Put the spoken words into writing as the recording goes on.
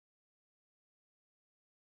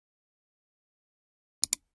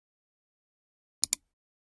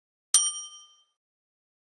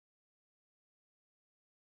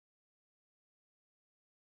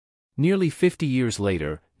Nearly 50 years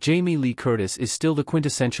later, Jamie Lee Curtis is still the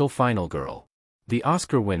quintessential final girl. The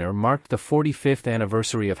Oscar winner marked the 45th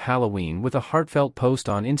anniversary of Halloween with a heartfelt post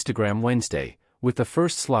on Instagram Wednesday, with the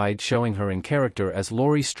first slide showing her in character as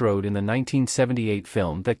Laurie Strode in the 1978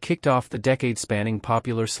 film that kicked off the decade-spanning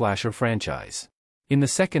popular slasher franchise. In the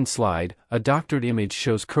second slide, a doctored image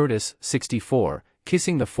shows Curtis, 64,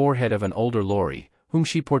 kissing the forehead of an older Laurie, whom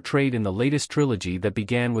she portrayed in the latest trilogy that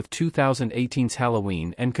began with 2018's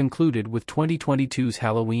Halloween and concluded with 2022's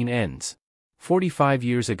Halloween Ends. 45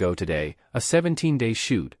 years ago today, a 17-day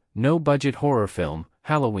shoot, no-budget horror film,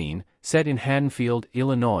 Halloween, set in Haddonfield,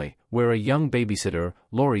 Illinois, where a young babysitter,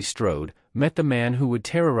 Laurie Strode, met the man who would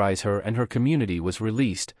terrorize her and her community was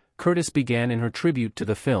released. Curtis began in her tribute to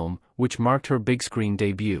the film, which marked her big-screen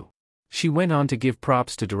debut. She went on to give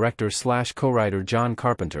props to director-co-writer John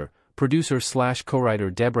Carpenter, producer-co-writer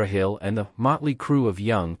Debra Hill and the motley crew of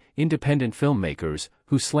young, independent filmmakers,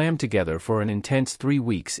 who slammed together for an intense 3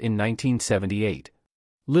 weeks in 1978.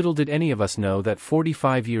 Little did any of us know that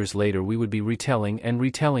 45 years later we would be retelling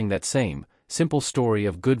that same, simple story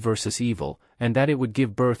of good versus evil, and that it would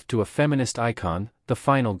give birth to a feminist icon, the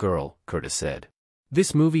final girl, Curtis said.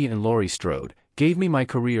 This movie and Laurie Strode gave me my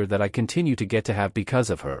career that I continue to get to have because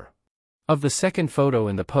of her. Of the second photo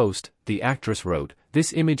in the post, the actress wrote,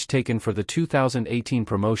 "This image taken for the 2018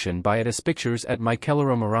 promotion by Addis Pictures at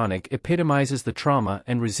Michaela Moronic epitomizes the trauma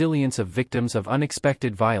and resilience of victims of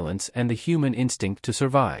unexpected violence and the human instinct to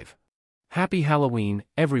survive. Happy Halloween,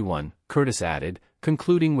 everyone," Curtis added,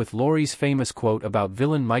 concluding with Laurie's famous quote about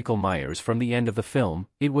villain Michael Myers from the end of the film,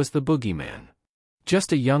 "It was the boogeyman."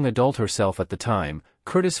 Just a young adult herself at the time,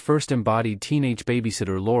 Curtis first embodied teenage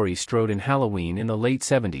babysitter Laurie Strode in Halloween in the late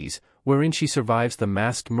 70s, wherein she survives the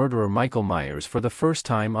masked murderer Michael Myers for the first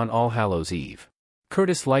time on All Hallows' Eve.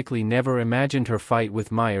 Curtis likely never imagined her fight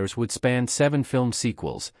with Myers would span 7 film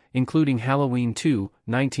sequels, including Halloween 2,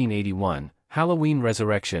 1981, Halloween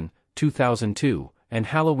Resurrection, 2002, and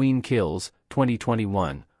Halloween Kills,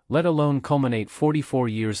 2021. Let alone culminate 44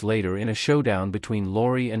 years later in a showdown between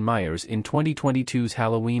Laurie and Myers in 2022's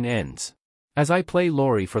Halloween Ends. As I play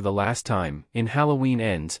Laurie for the last time, in Halloween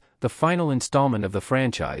Ends, the final installment of the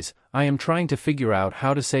franchise, I am trying to figure out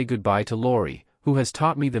how to say goodbye to Laurie, who has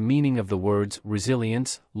taught me the meaning of the words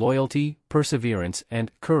resilience, loyalty, perseverance,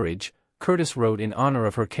 and courage, Curtis wrote in honor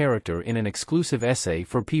of her character in an exclusive essay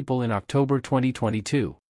for People in October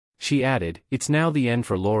 2022. She added, "It's now the end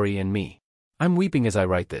for Laurie and me. I'm weeping as I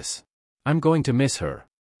write this. I'm going to miss her.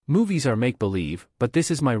 Movies are make-believe, but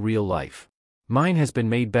this is my real life. Mine has been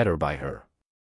made better by her."